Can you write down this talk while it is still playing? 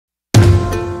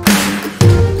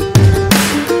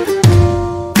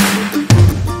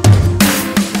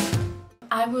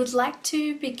would like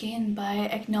to begin by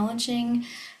acknowledging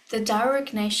the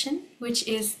Darug Nation, which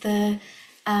is the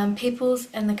peoples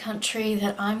and the country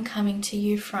that I'm coming to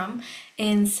you from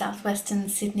in southwestern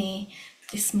Sydney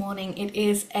this morning. It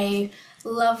is a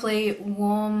lovely,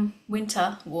 warm,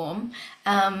 winter warm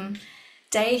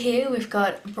day here. We've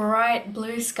got bright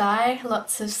blue sky,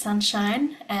 lots of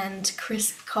sunshine and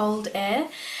crisp cold air.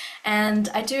 And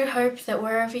I do hope that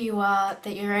wherever you are,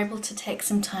 that you're able to take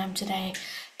some time today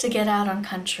to get out on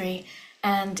country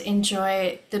and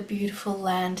enjoy the beautiful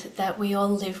land that we all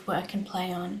live, work and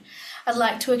play on. I'd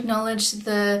like to acknowledge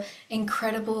the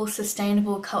incredible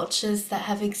sustainable cultures that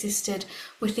have existed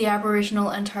with the Aboriginal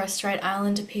and Torres Strait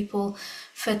Islander people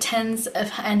for tens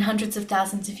of and hundreds of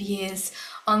thousands of years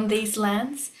on these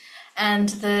lands, and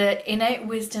the innate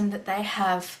wisdom that they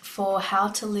have for how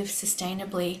to live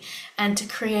sustainably and to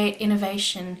create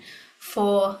innovation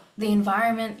for the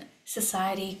environment,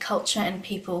 society, culture and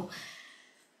people.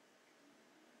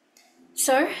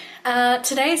 So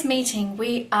today's meeting,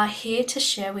 we are here to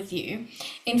share with you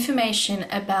information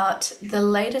about the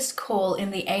latest call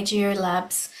in the AGO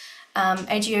labs,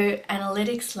 AGO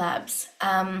analytics labs.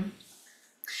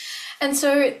 And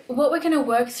so what we're going to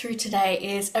work through today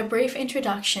is a brief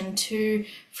introduction to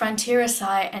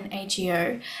FrontierSI and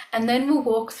AGO, and then we'll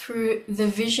walk through the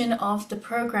vision of the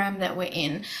program that we're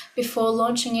in before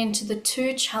launching into the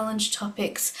two challenge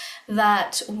topics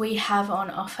that we have on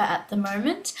offer at the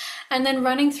moment, and then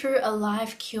running through a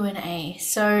live Q&A.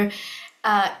 So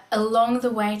along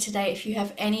the way today, if you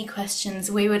have any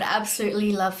questions, we would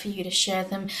absolutely love for you to share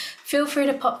them. Feel free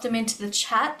to pop them into the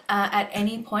chat at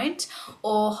any point,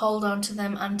 or hold on to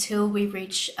them until we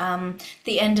reach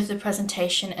the end of the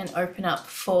presentation and open up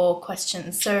for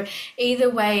questions. So either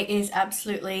way is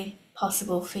absolutely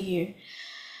possible for you.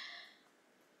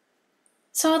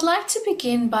 So I'd like to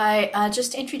begin by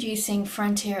just introducing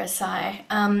FrontierSI.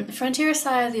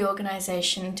 FrontierSI are the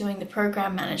organisation doing the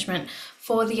program management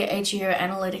for the AGO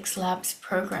Analytics Labs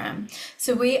program.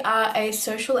 So we are a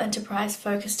social enterprise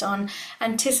focused on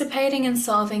anticipating and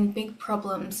solving big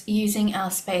problems using our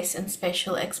space and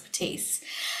spatial expertise.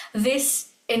 This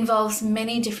involves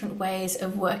many different ways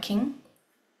of working,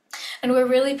 and we're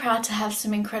really proud to have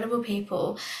some incredible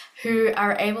people who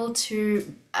are able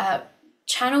to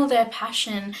channel their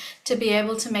passion to be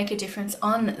able to make a difference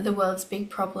on the world's big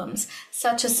problems,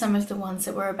 such as some of the ones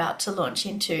that we're about to launch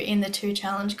into in the two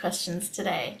challenge questions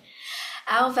today.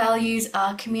 Our values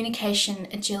are communication,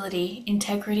 agility,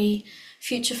 integrity,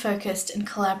 future-focused, and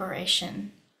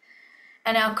collaboration.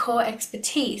 And our core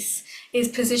expertise is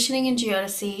positioning in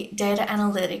geodesy, data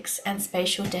analytics, and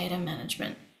spatial data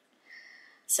management.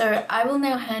 So I will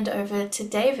now hand over to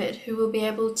David, who will be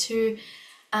able to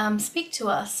speak to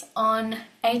us on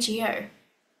AGO.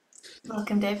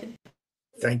 Welcome, David.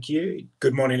 Thank you.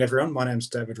 Good morning, everyone. My name's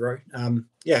David Rowe.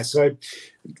 So I'm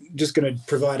just going to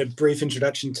provide a brief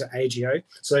introduction to AGO.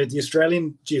 So the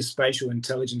Australian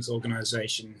Geospatial-Intelligence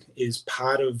organisation is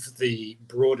part of the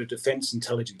broader Defence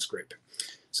Intelligence Group.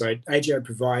 So AGO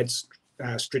provides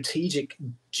strategic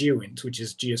GeoInt, which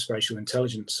is geospatial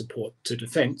intelligence support to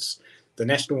Defence, the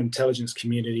national intelligence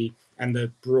community and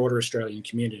the broader Australian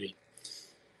community.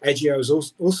 AGO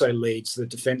also leads the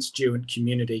Defence GeoInt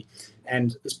community,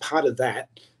 and as part of that,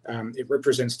 it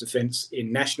represents Defence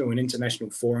in national and international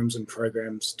forums and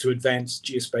programs to advance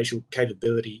geospatial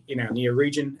capability in our near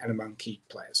region and among key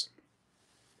players.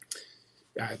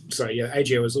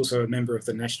 AGO is also a member of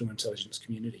the national intelligence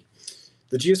community.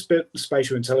 The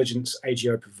geospatial intelligence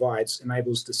AGO provides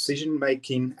enables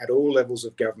decision-making at all levels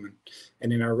of government,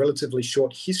 and in our relatively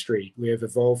short history, we have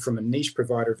evolved from a niche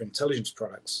provider of intelligence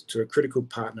products to a critical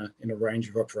partner in a range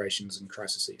of operations and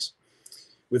crises.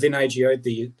 Within AGO,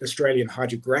 the Australian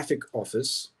Hydrographic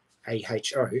Office,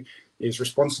 AHO, is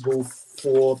responsible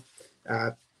for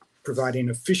providing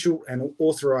official and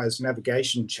authorised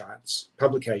navigation charts,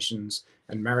 publications,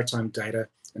 and maritime data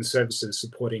and services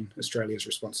supporting Australia's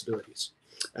responsibilities.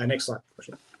 Next slide,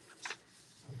 question.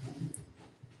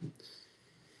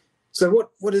 So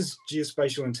what is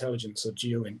geospatial intelligence, or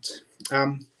GeoInt?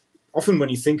 Often when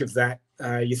you think of that,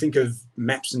 you think of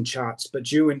maps and charts, but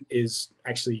GeoInt is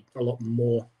actually a lot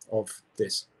more of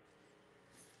this.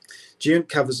 GeoInt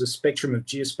covers a spectrum of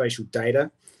geospatial data,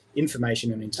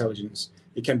 information and intelligence.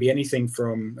 It can be anything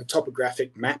from a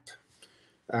topographic map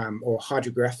or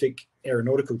hydrographic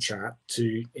aeronautical chart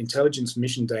to intelligence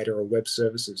mission data or web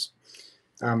services,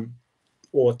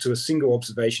 or to a single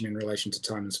observation in relation to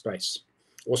time and space,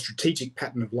 or strategic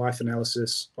pattern of life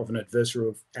analysis of an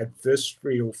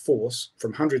adversarial force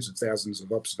from hundreds of thousands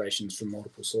of observations from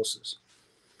multiple sources.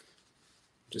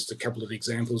 Just a couple of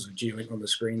examples of GeoInt on the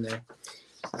screen there.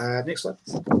 Next slide.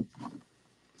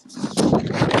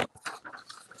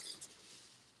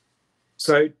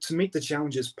 So to meet the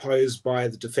challenges posed by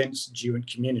the defence GEOINT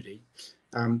community,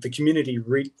 the community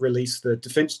released the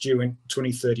Defence GEOINT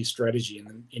 2030 strategy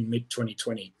in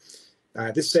mid-2020.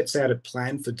 This sets out a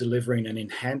plan for delivering an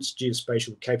enhanced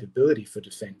geospatial capability for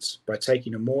defence by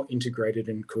taking a more integrated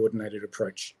and coordinated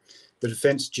approach. The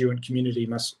defence GEOINT community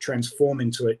must transform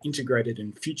into an integrated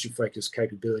and future-focused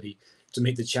capability to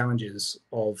meet the challenges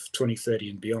of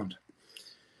 2030 and beyond.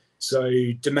 So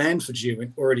demand for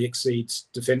GEOINT already exceeds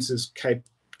Defence's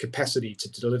capacity to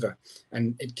deliver,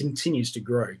 and it continues to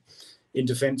grow. In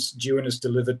defence, GEOINT is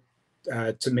delivered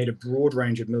to meet a broad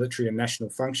range of military and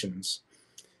national functions.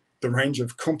 The range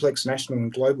of complex national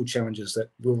and global challenges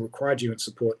that will require GEOINT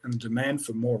support and the demand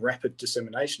for more rapid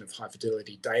dissemination of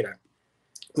high-fidelity data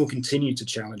will continue to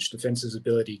challenge Defence's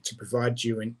ability to provide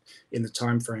GEOINT in the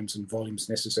timeframes and volumes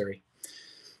necessary.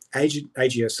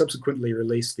 AGO subsequently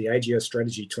released the AGO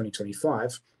Strategy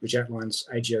 2025, which outlines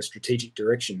AGO's strategic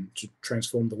direction to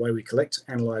transform the way we collect,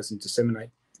 analyse and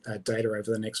disseminate data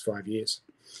over the next 5 years.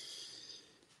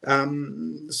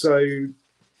 So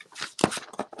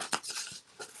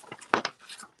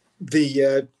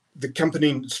the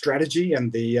accompanying strategy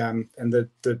and the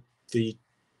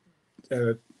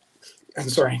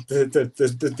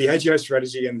AGO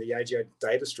strategy and the AGO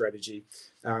data strategy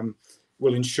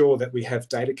will ensure that we have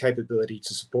data capability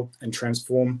to support and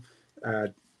transform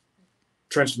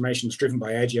transformations driven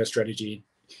by AGO strategy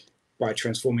by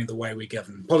transforming the way we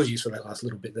govern. Apologies for that last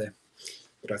little bit there,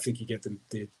 but I think you get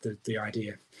the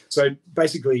idea. So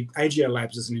basically, AGO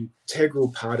Labs is an integral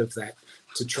part of that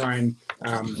to try and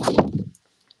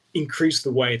increase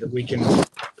the way that we can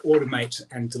automate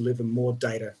and deliver more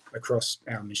data across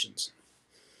our missions.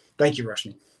 Thank you,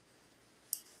 Roshni.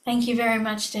 Thank you very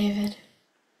much, David.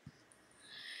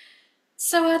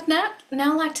 So I'd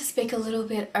now like to speak a little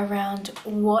bit around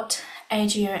what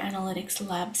AGO Analytics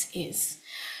Labs is.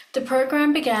 The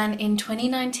program began in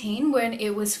 2019 when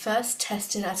it was first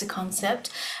tested as a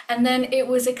concept, and then it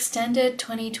was extended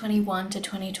 2021 to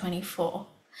 2024.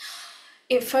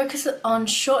 It focuses on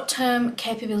short-term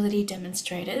capability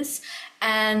demonstrators,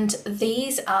 and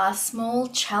these are small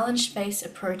challenge-based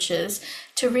approaches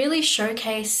to really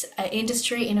showcase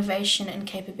industry innovation and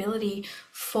capability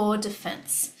for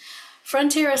defense.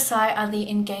 FrontierSI are the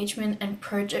engagement and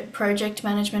project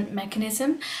management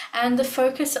mechanism, and the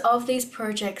focus of these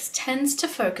projects tends to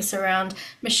focus around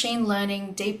machine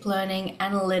learning, deep learning,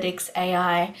 analytics,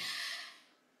 AI.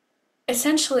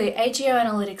 Essentially, AGO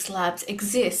Analytics Labs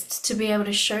exists to be able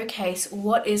to showcase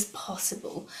what is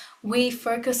possible. We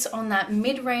focus on that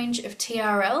mid-range of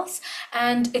TRLs,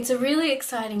 and it's a really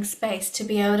exciting space to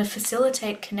be able to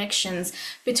facilitate connections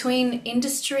between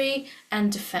industry and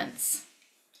defense.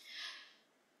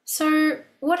 So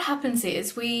what happens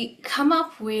is we come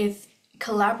up with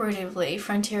collaboratively,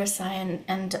 FrontierSI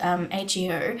and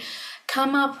AGO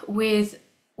come up with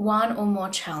one or more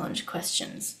challenge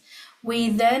questions. We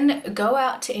then go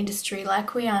out to industry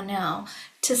like we are now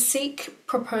to seek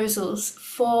proposals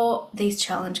for these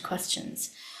challenge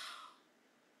questions.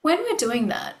 When we're doing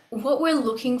that, what we're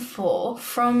looking for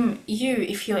from you,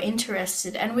 if you're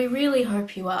interested, and we really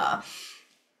hope you are,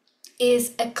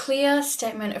 is a clear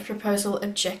statement of proposal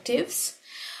objectives,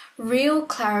 real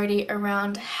clarity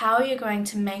around how you're going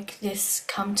to make this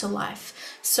come to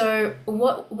life. So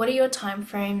what are your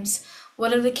timeframes?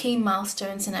 What are the key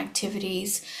milestones and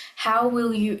activities? How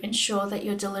will you ensure that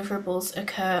your deliverables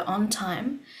occur on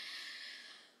time?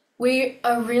 We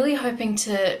are really hoping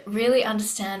to really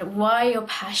understand why you're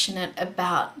passionate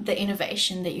about the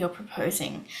innovation that you're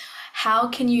proposing. How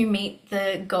can you meet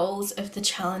the goals of the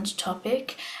challenge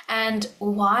topic, and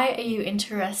why are you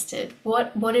interested?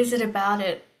 What is it about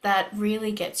it that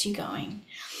really gets you going?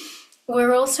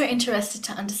 We're also interested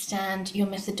to understand your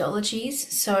methodologies.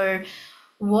 So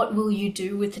what will you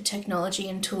do with the technology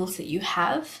and tools that you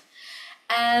have?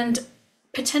 And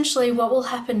potentially what will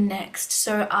happen next?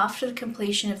 So after the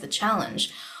completion of the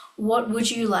challenge, what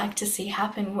would you like to see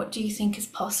happen? What do you think is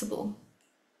possible?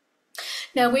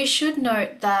 Now, we should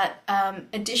note that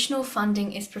additional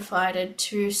funding is provided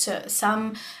to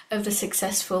some of the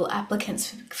successful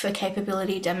applicants for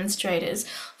capability demonstrators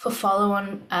for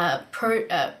follow-on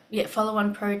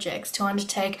projects to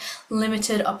undertake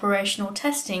limited operational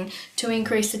testing to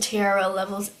increase the TRL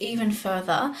levels even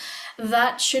further.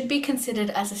 That should be considered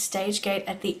as a stage gate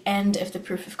at the end of the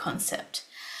proof of concept.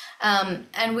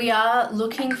 And we are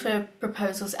looking for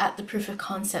proposals at the proof of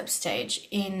concept stage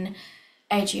in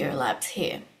AGO Labs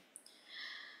here.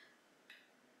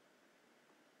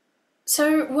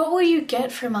 So what will you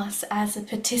get from us as a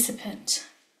participant?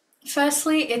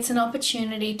 Firstly, it's an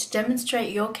opportunity to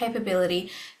demonstrate your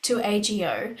capability to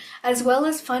AGO, as well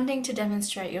as funding to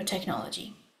demonstrate your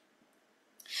technology.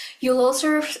 You'll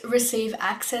also receive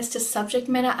access to subject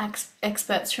matter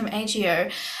experts from AGO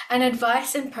and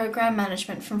advice and program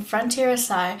management from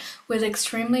FrontierSI with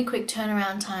extremely quick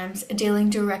turnaround times dealing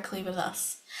directly with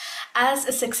us. As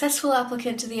a successful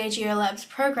applicant to the AGO Labs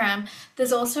program,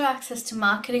 there's also access to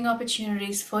marketing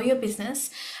opportunities for your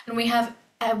business, and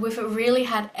we've really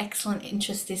had excellent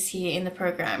interest this year in the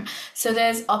program. So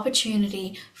there's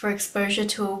opportunity for exposure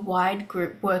to a wide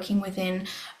group working within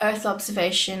Earth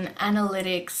observation,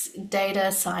 analytics,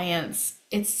 data science.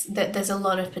 There's a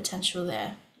lot of potential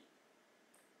there.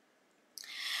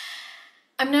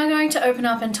 I'm now going to open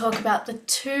up and talk about the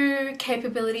 2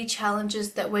 capability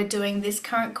challenges that we're doing this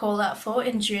current call out for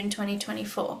in June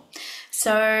 2024.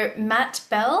 So Matt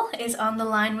Bell is on the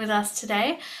line with us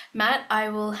today. Matt, I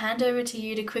will hand over to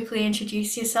you to quickly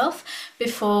introduce yourself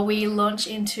before we launch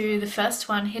into the first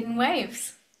one, Hidden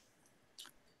Waves.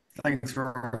 Thanks,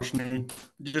 Roshni.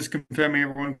 Just confirming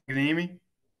everyone can hear me?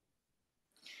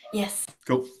 Yes.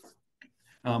 Cool.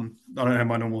 I don't have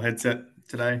my normal headset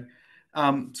today.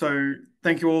 So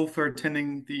thank you all for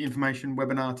attending the information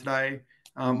webinar today.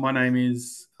 My name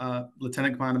is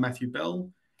Lieutenant Commander Matthew Bell.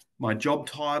 My job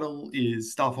title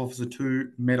is Staff Officer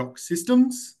 2, MEDOC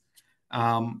Systems.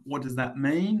 What does that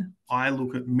mean? I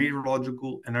look at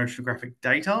meteorological and oceanographic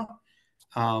data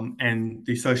and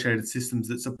the associated systems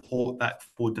that support that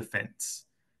for defence.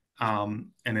 And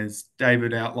as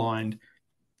David outlined,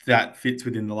 that fits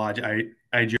within the large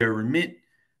AGO remit.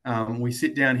 We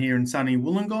sit down here in sunny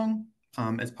Wollongong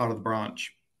as part of the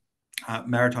branch,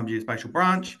 Maritime Geospatial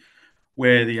Branch,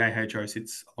 where the AHO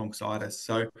sits alongside us.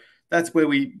 So that's where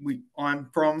I'm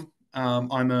from.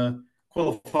 I'm a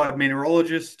qualified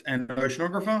meteorologist and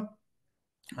oceanographer,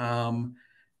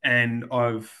 and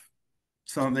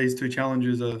some of these 2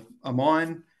 challenges are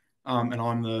mine, and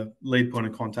I'm the lead point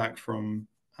of contact from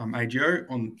AGO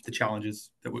on the challenges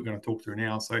that we're going to talk through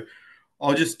now. So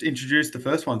I'll just introduce the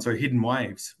first one. So hidden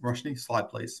waves. Roshni, slide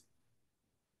please.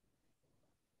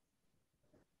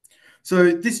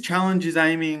 So this challenge is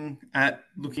aiming at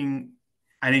looking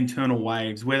at internal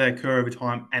waves, where they occur over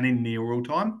time and in near real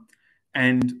time,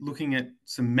 and looking at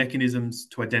some mechanisms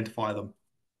to identify them.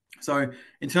 So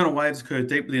internal waves occur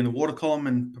deeply in the water column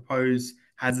and pose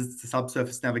hazards to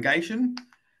subsurface navigation.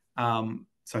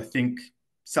 So think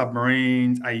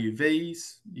submarines,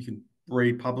 AUVs. You can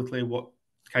read publicly what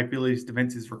capabilities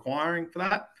defence is requiring for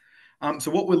that. So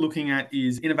what we're looking at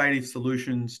is innovative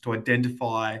solutions to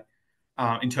identify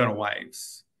internal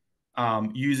waves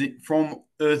using from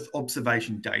Earth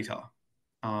observation data,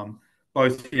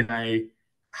 both in a,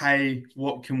 hey,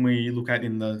 what can we look at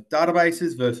in the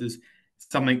databases versus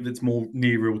something that's more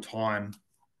near real time.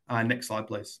 Next slide,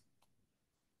 please.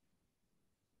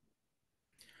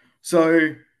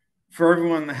 So for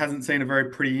everyone that hasn't seen a very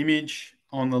pretty image,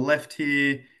 on the left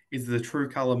here is the true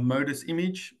color MODIS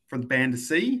image from the band to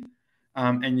sea.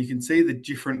 And you can see the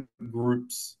different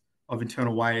groups of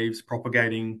internal waves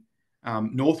propagating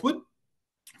northward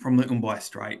from the Mumbai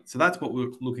Strait. So that's what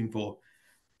we're looking for.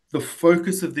 The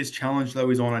focus of this challenge, though,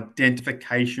 is on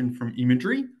identification from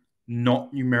imagery,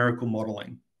 not numerical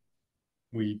modeling.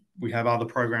 We have other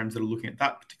programs that are looking at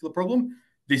that particular problem.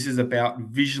 This is about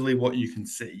visually what you can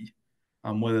see,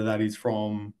 whether that is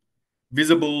from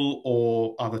visible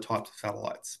or other types of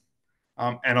satellites.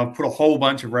 And I've put a whole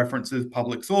bunch of references,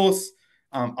 public source,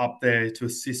 up there to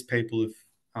assist people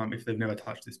if they've never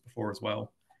touched this before as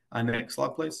well. Next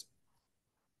slide, please.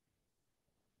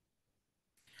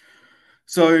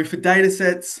 So for data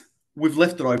sets, we've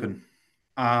left it open.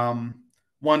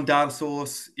 One data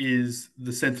source is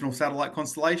the Sentinel satellite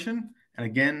constellation. And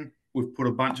again, we've put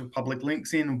a bunch of public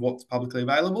links in of what's publicly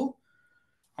available.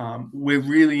 We're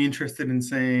really interested in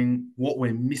seeing what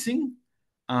we're missing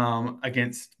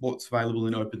against what's available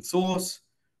in open source,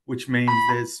 which means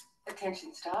there's...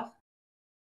 Attention staff.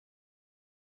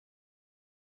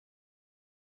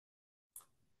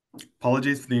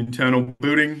 Apologies for the internal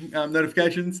building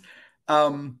notifications.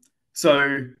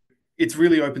 So it's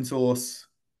really open source.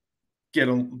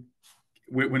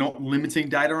 We're not limiting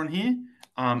data on here,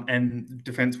 and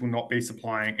Defence will not be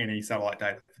supplying any satellite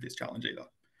data for this challenge either.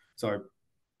 So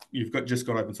you've just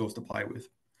got open source to play with.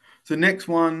 So next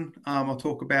one I'll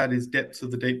talk about is depths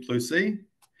of the deep blue sea.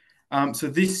 So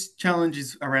this challenge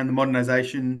is around the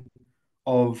modernisation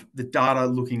of the data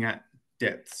looking at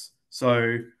depths.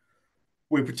 So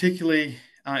we're particularly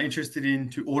interested in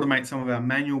to automate some of our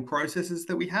manual processes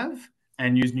that we have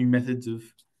and use new methods of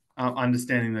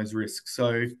understanding those risks.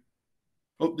 So,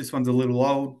 this one's a little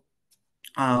old,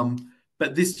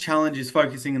 But this challenge is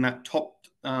focusing on that top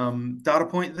data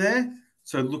point there.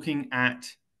 So looking at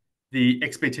the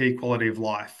XBT quality of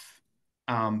life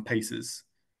pieces.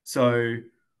 So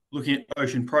looking at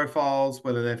ocean profiles,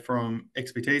 whether they're from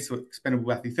XBT, so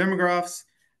expendable bathythermographs,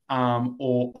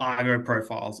 or Argo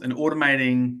profiles, and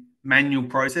automating manual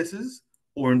processes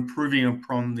or improving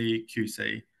upon the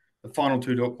QC. The final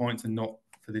 2 dot points are not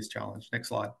for this challenge. Next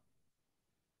slide.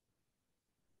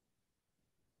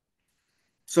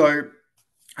 So,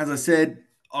 as I said,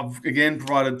 I've again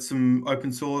provided some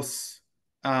open source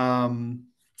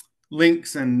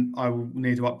links, and I will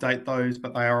need to update those,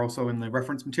 but they are also in the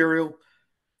reference material.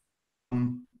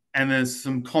 And there's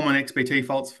some common XBT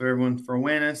faults for everyone for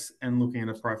awareness and looking at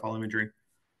a profile imagery.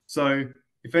 So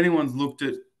if anyone's looked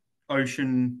at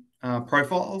ocean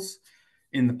profiles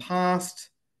in the past,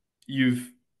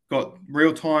 you've got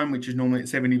real time, which is normally at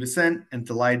 70%, and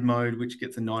delayed mode, which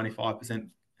gets a 95%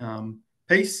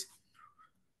 piece.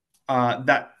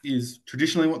 That is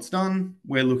traditionally what's done.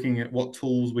 We're looking at what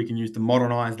tools we can use to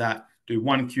modernize that, do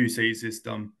one QC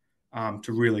system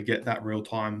to really get that real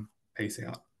time piece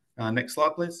out. Next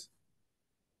slide, please.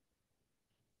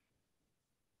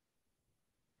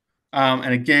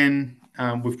 And again,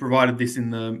 we've provided this in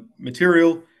the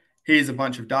material. Here's a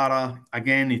bunch of data.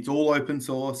 Again, it's all open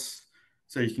source,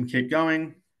 so you can keep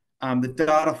going. The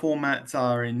data formats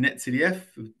are in NetCDF,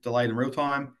 delayed and real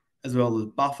time, as well as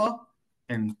buffer.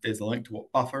 And there's a link to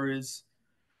what buffer is,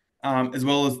 as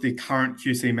well as the current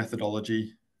QC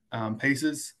methodology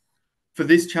pieces. For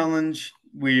this challenge,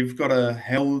 we've got a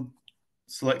held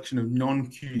selection of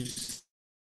non-QC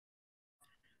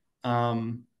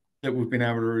that we've been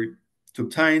able to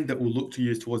obtain that we'll look to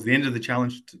use towards the end of the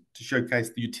challenge to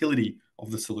showcase the utility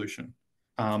of the solution.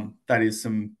 That is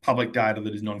some public data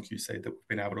that is non-QC that we've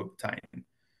been able to obtain.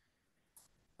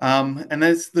 And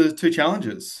there's the 2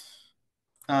 challenges.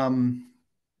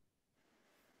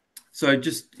 So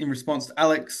just in response to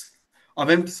Alex, I've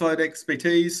emphasized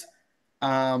XBTs.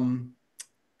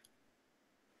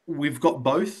 We've got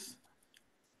both.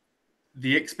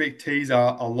 The XBTs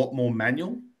are a lot more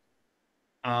manual,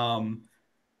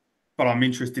 but I'm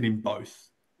interested in both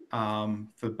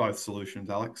for both solutions,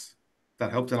 Alex.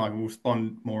 That helped, and I will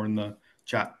respond more in the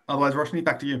chat. Otherwise, Roshni,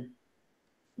 back to you.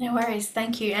 No worries,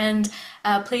 thank you. And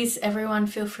please, everyone,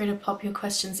 feel free to pop your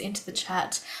questions into the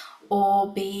chat,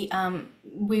 or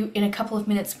in a couple of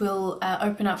minutes we'll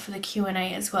open up for the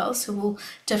Q&A as well. So we'll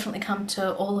definitely come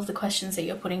to all of the questions that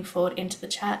you're putting forward into the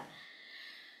chat.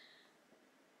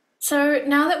 So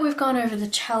now that we've gone over the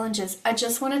challenges, I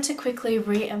just wanted to quickly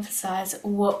re-emphasize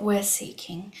what we're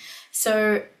seeking.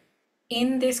 So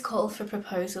in this call for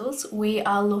proposals, we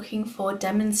are looking for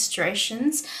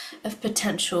demonstrations of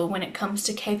potential when it comes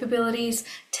to capabilities,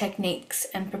 techniques,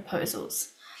 and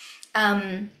proposals.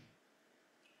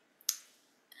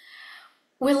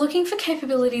 We're looking for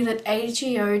capability that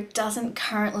AGO doesn't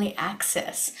currently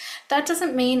access. That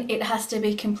doesn't mean it has to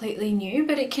be completely new,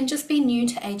 but it can just be new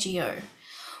to AGO.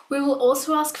 We will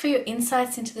also ask for your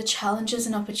insights into the challenges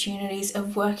and opportunities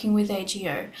of working with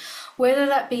AGO. Whether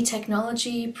that be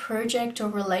technology, project, or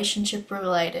relationship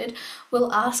related,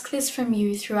 we'll ask this from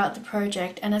you throughout the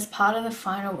project and as part of the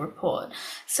final report.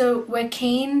 So we're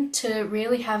keen to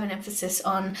really have an emphasis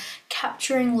on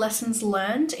capturing lessons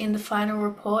learned in the final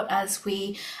report as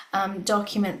we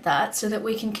document that, so that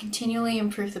we can continually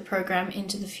improve the program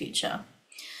into the future.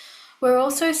 We're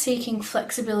also seeking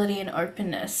flexibility and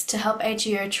openness to help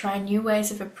AGO try new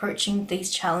ways of approaching these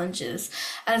challenges,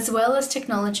 as well as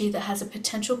technology that has a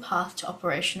potential path to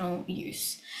operational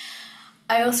use.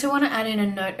 I also want to add in a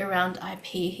note around IP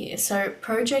here. So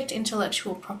project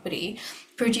intellectual property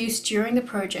produced during the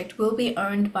project will be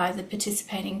owned by the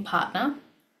participating partner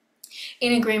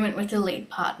in agreement with the lead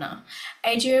partner.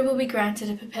 AGO will be granted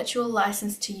a perpetual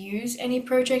license to use any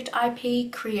project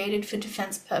IP created for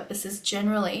defence purposes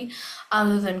generally,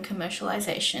 other than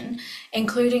commercialisation,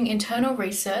 including internal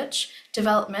research,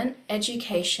 development,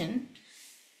 education,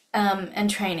 and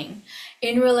training.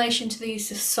 In relation to the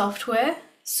use of software,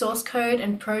 source code,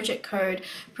 and project code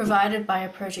provided by a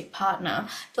project partner,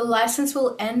 the license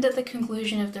will end at the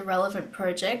conclusion of the relevant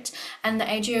project, and the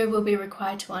AGO will be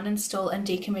required to uninstall and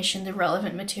decommission the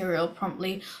relevant material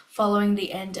promptly following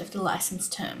the end of the license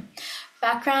term.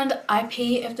 Background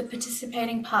IP of the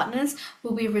participating partners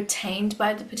will be retained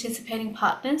by the participating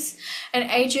partners, and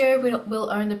AGO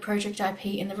will own the project IP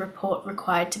in the report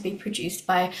required to be produced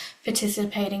by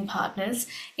participating partners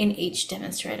in each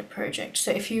demonstrator project. So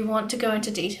if you want to go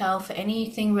into detail for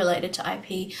anything related to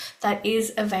IP, that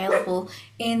is available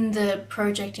in the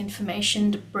project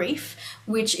information brief,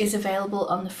 which is available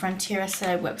on the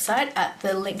FrontierSI website at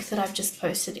the link that I've just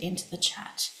posted into the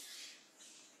chat.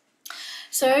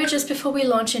 So just before we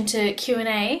launch into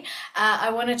Q&A, I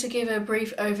wanted to give a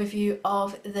brief overview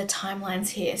of the timelines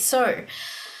here. So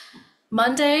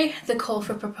Monday, the call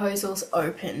for proposals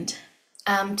opened.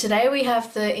 Today we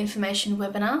have the information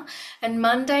webinar, and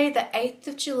Monday, the 8th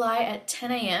of July at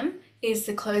 10 a.m. is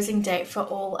the closing date for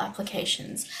all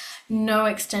applications. No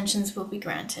extensions will be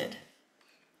granted.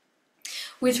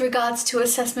 With regards to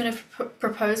assessment of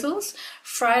proposals,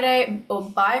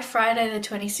 by Friday the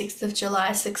 26th of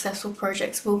July, successful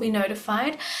projects will be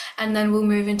notified, and then we'll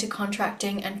move into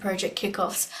contracting and project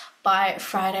kickoffs by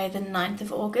Friday the 9th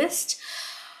of August.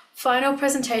 Final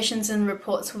presentations and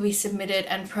reports will be submitted,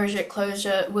 and project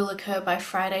closure will occur by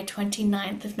Friday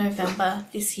 29th of November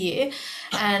this year,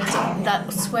 and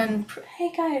that's when,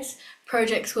 hey guys,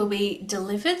 projects will be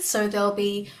delivered, so they'll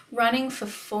be running for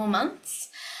 4 months.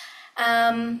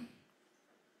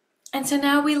 And so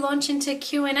now we launch into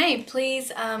Q&A.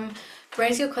 Please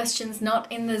raise your questions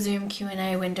not in the Zoom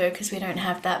Q&A window because we don't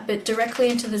have that, but directly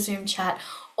into the Zoom chat,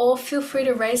 or feel free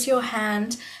to raise your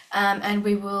hand and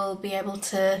we will be able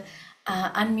to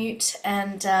unmute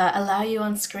and allow you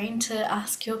on screen to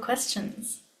ask your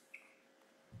questions.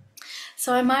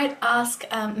 So I might ask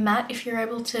Matt if you're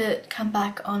able to come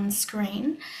back on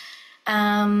screen.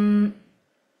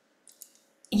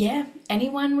 Yeah,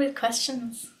 anyone with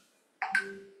questions?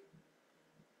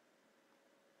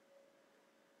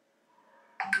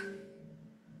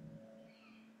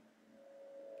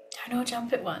 Don't all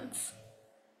jump at once.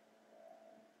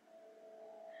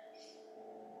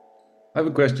 I have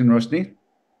a question, Roshni.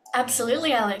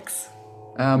 Absolutely, Alex.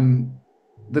 The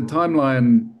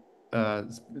timeline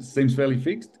seems fairly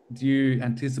fixed. Do you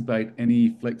anticipate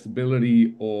any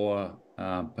flexibility or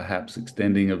perhaps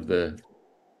extending of the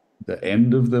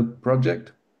end of the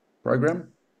program?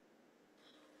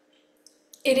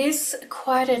 It is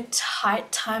quite a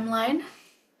tight timeline.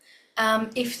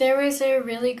 If there is a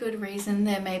really good reason,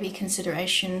 there may be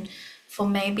consideration for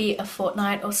maybe a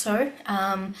fortnight or so,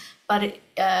 but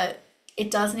it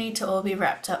does need to all be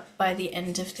wrapped up by the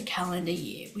end of the calendar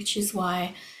year, which is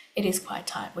why it is quite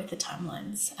tight with the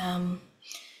timelines.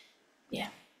 Yeah.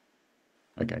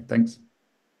 Okay, thanks.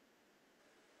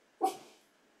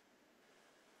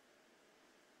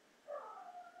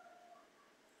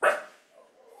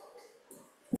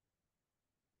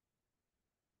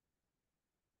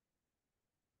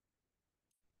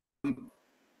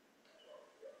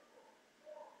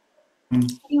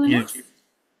 Anyone else?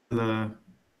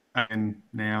 And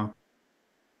now.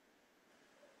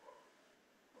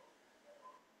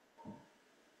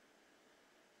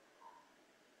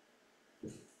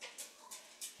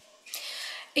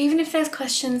 Even if there's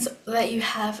questions that you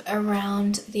have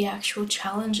around the actual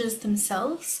challenges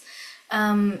themselves,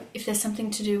 if there's something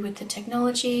to do with the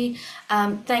technology,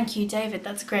 thank you, David.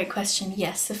 That's a great question.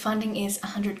 Yes, the funding is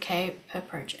 100K per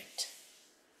project.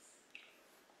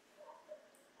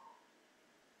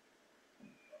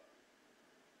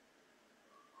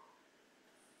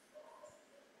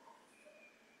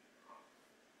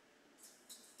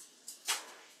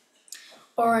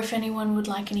 Or if anyone would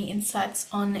like any insights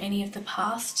on any of the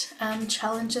past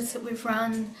challenges that we've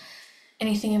run,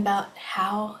 anything about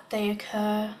how they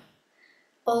occur,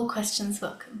 all questions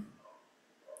welcome.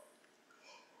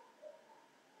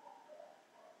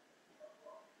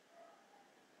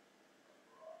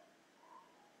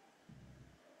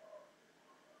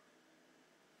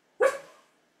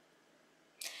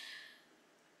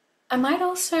 I might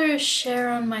also share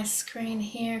on my screen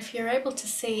here if you're able to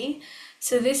see.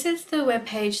 So this is the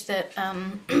webpage that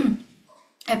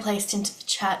I placed into the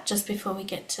chat just before we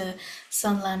get to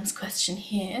Sunlam's question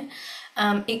here.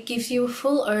 It gives you a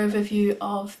full overview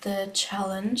of the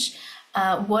challenge,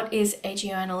 what is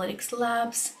AGO Analytics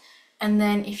Labs, and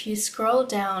then if you scroll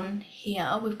down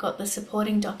here, we've got the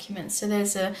supporting documents. So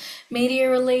there's a media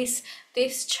release.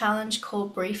 This challenge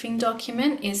called briefing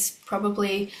document is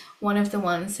probably one of the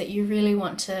ones that you really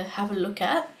want to have a look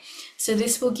at. So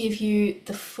this will give you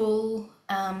the full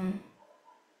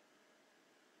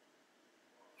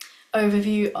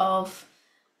overview of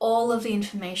all of the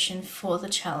information for the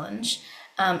challenge,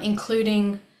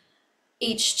 including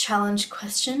each challenge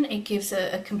question. It gives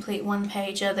a complete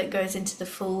one-pager that goes into the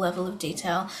full level of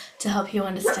detail to help you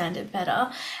understand it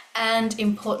better. And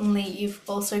importantly, you've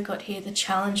also got here the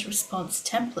challenge response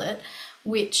template,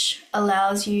 which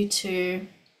allows you to,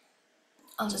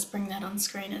 I'll just bring that on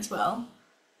screen as well.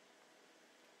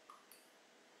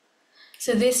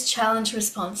 So this challenge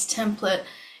response template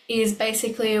is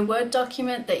basically a Word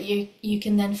document that you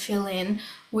can then fill in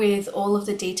with all of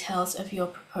the details of your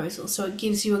proposal. So it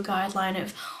gives you a guideline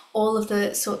of all of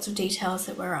the sorts of details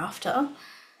that we're after.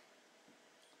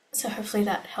 So hopefully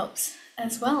that helps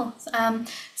as well.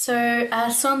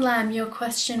 Son Lam, your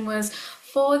question was,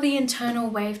 for the internal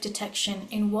wave detection,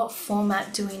 in what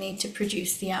format do we need to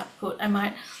produce the output? I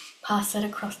might pass that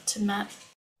across to Matt.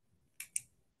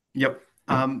 Yep.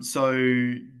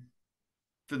 So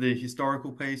for the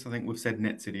historical piece, I think we've said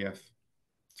netcdf.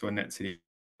 So a netcdf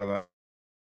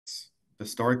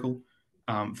historical.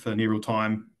 For near real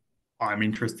time, I'm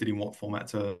interested in what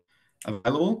formats are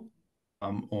available,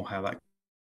 or how that.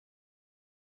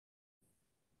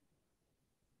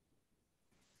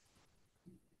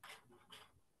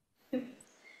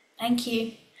 Thank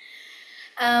you.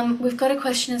 We've got a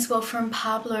question as well from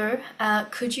Pablo.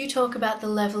 Could you talk about the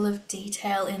level of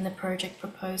detail in the project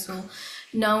proposal,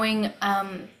 knowing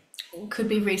could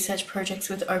be research projects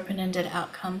with open-ended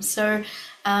outcomes? So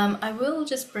I will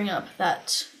just bring up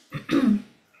that.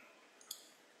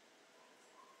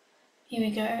 Here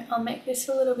we go. I'll make this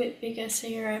a little bit bigger so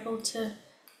you're able to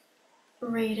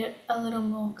read it a little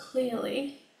more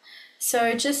clearly.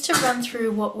 So just to run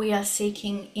through what we are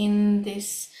seeking in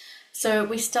this. So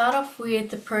we start off with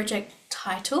the project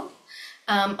title.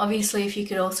 Obviously, if you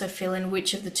could also fill in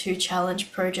which of the 2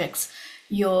 challenge projects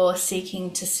you're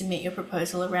seeking to submit your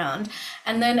proposal around,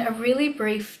 and then a really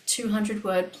brief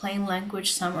 200-word plain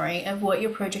language summary of what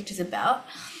your project is about,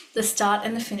 the start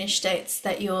and the finish dates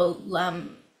that you're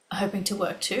hoping to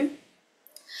work to,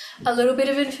 a little bit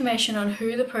of information on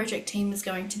who the project team is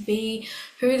going to be,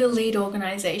 who the lead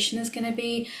organization is going to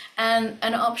be, and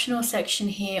an optional section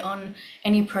here on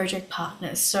any project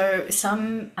partners. So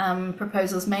some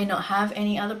proposals may not have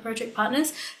any other project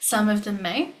partners, some of them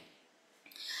may.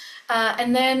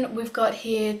 And then we've got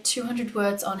here 200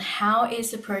 words on how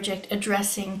is the project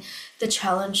addressing the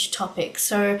challenge topic.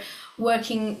 So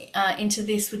working into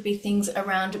this would be things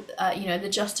around, the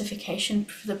justification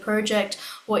for the project,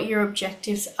 what your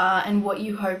objectives are, and what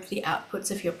you hope the outputs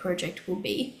of your project will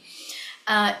be.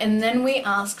 And then we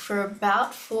ask for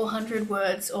about 400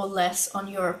 words or less on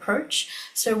your approach.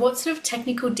 So what sort of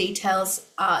technical details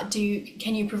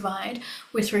can you provide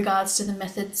with regards to the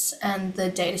methods and the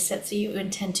data sets that you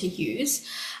intend to use?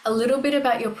 A little bit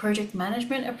about your project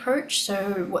management approach.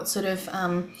 So what sort of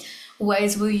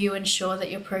ways will you ensure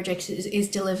that your project is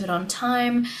delivered on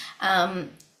time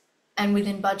and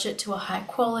within budget to a high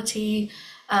quality?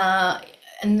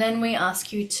 And then we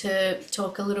ask you to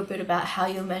talk a little bit about how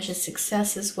you'll measure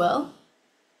success as well.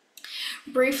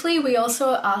 Briefly, we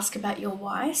also ask about your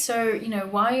why. So,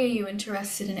 why are you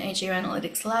interested in AGO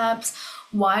Analytics Labs?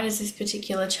 Why does this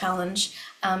particular challenge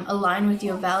align with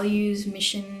your values,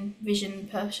 mission, vision,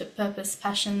 purpose,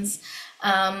 passions?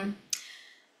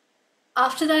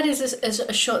 After that is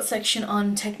a short section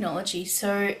on technology.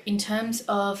 So in terms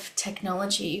of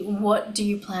technology, what do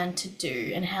you plan to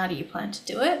do and how do you plan to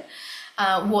do it?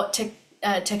 What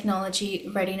technology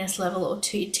readiness level or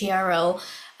TRL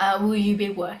will you be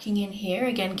working in here?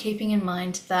 Again, keeping in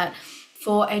mind that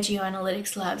for AGO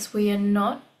Analytics Labs, we are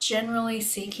not generally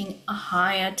seeking a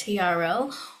higher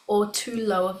TRL or too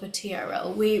low of a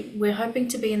TRL. We're hoping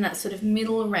to be in that sort of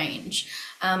middle range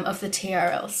of the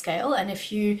TRL scale. And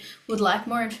if you would like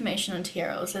more information on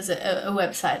TRLs, there's a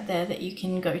website there that you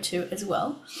can go to as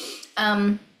well.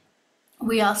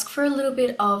 We ask for a little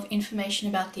bit of information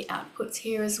about the outputs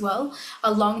here as well,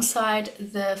 alongside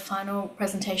the final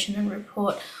presentation and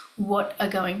report. What are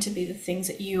going to be the things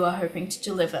that you are hoping to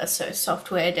deliver? So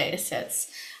software, data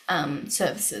sets,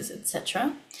 services,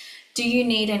 etc. Do you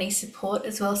need any support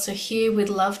as well? So here we'd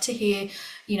love to hear,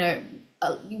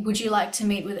 would you like to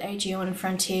meet with AGO and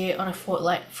Frontier on a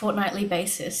fortnightly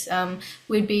basis?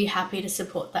 We'd be happy to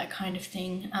support that kind of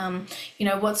thing.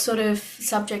 What sort of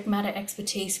subject matter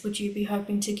expertise would you be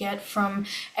hoping to get from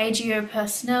AGO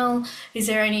personnel? Is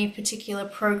there any particular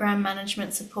program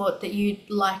management support that you'd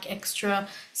like extra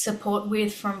support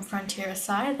with from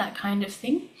FrontierSI, that kind of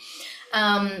thing?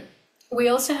 We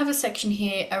also have a section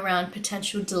here around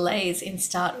potential delays in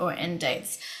start or end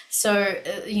dates. So,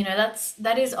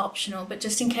 that is optional, but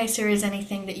just in case there is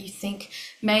anything that you think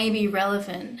may be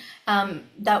relevant,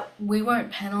 that we won't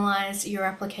penalize your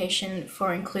application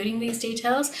for including these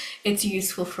details. It's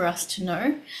useful for us to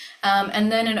know. And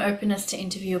then an openness to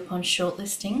interview upon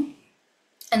shortlisting.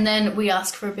 And then we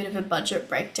ask for a bit of a budget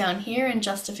breakdown here and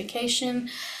justification.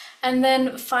 And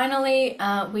then finally,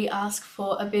 we ask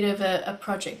for a bit of a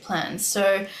project plan.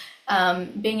 So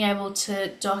being able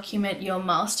to document your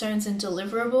milestones and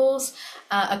deliverables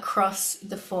across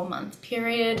the 4-month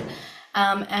period,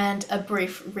 and a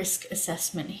brief risk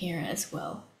assessment here as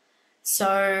well.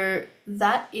 So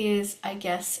that is, I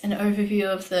guess, an overview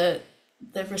of the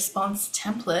the response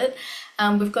template,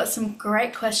 we've got some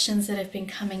great questions that have been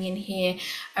coming in here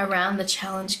around the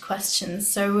challenge questions.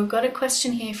 So we've got a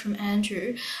question here from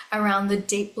Andrew around the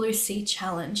Deep Blue Sea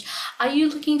challenge. Are you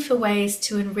looking for ways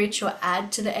to enrich or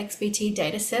add to the XBT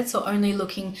datasets, or only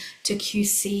looking to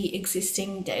QC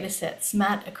existing datasets?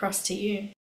 Matt, across to you.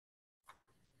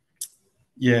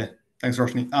 Yeah, thanks,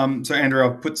 Roshni. So Andrew,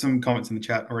 I've put some comments in the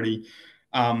chat already.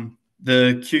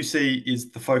 The QC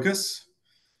is the focus.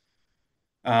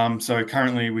 So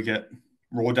currently we get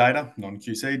raw data,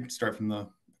 non-QC, straight from the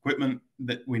equipment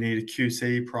that we need a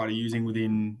QC prior to using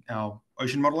within our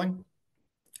ocean modeling.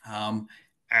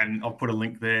 And I'll put a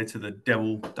link there to the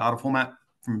Devil data format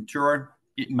from Turo.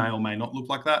 It may or may not look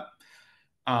like that,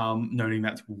 noting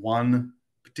that's one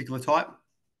particular type.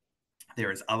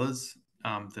 There is others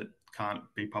that can't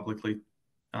be publicly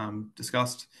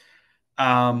discussed.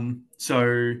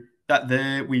 So that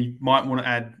there, we might want to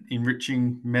add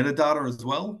enriching metadata as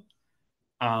well,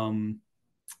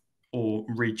 or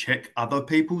recheck other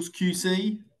people's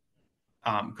QC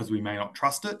because we may not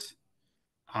trust it.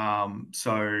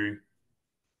 So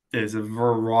there's a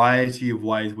variety of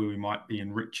ways where we might be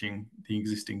enriching the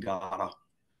existing data,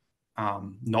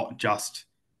 not just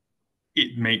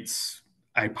it meets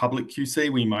a public QC.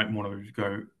 We might want to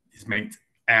go, this meets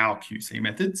our QC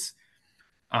methods,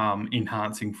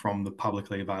 enhancing from the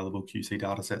publicly available QC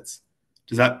data sets.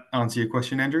 Does that answer your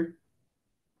question, Andrew?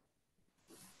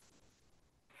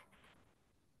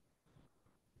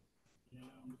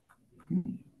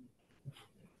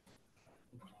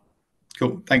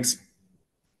 Cool, thanks.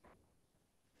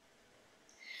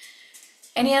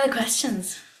 Any other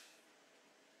questions?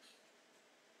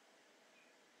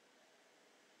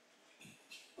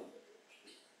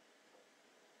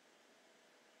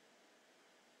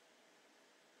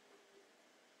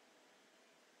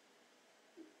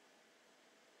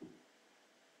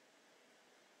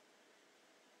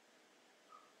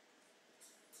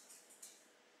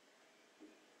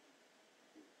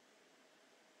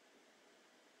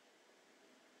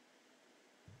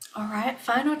 All right,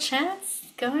 final chance.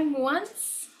 Going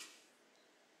once.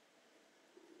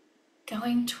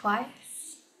 Going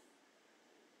twice.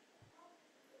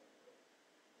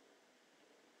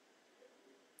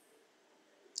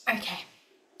 Okay.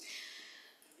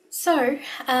 So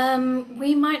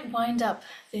we might wind up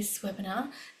this webinar.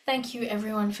 Thank you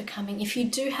everyone for coming. If you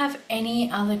do have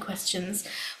any other questions,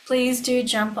 please do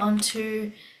jump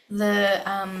onto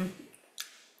the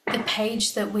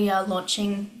page that we are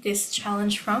launching this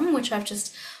challenge from, which I've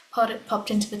just popped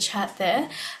into the chat there.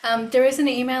 There is an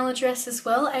email address as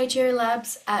well,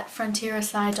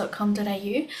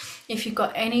 agolabs@frontiersi.com.au. If you've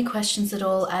got any questions at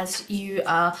all as you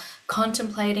are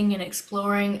contemplating and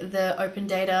exploring the open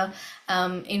data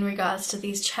in regards to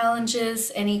these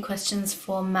challenges, any questions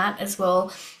for Matt as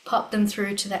well, pop them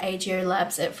through to the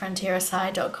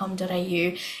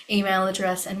agolabs@frontiersi.com.au email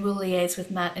address, and we'll liaise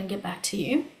with Matt and get back to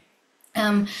you.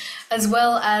 As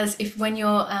well as if when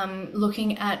you're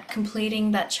looking at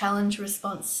completing that challenge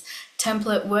response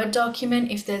template Word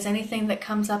document, if there's anything that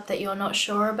comes up that you're not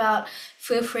sure about,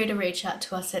 feel free to reach out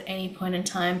to us at any point in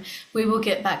time. We will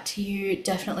get back to you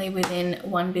definitely within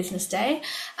one business day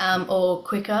or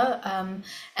quicker.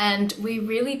 And we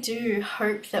really do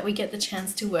hope that we get the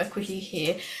chance to work with you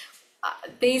here.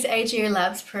 These AGO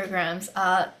Labs programs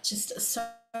are just so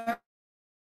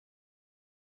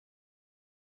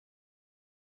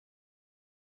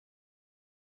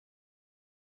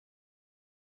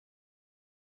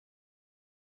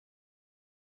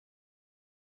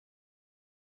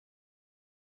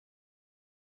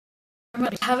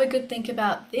have a good think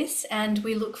about this, and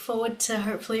we look forward to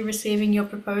hopefully receiving your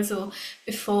proposal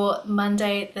before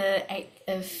Monday the 8th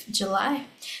of July.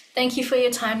 Thank you for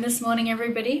your time this morning,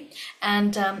 everybody,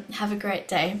 and have a great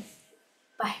day.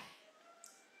 Bye.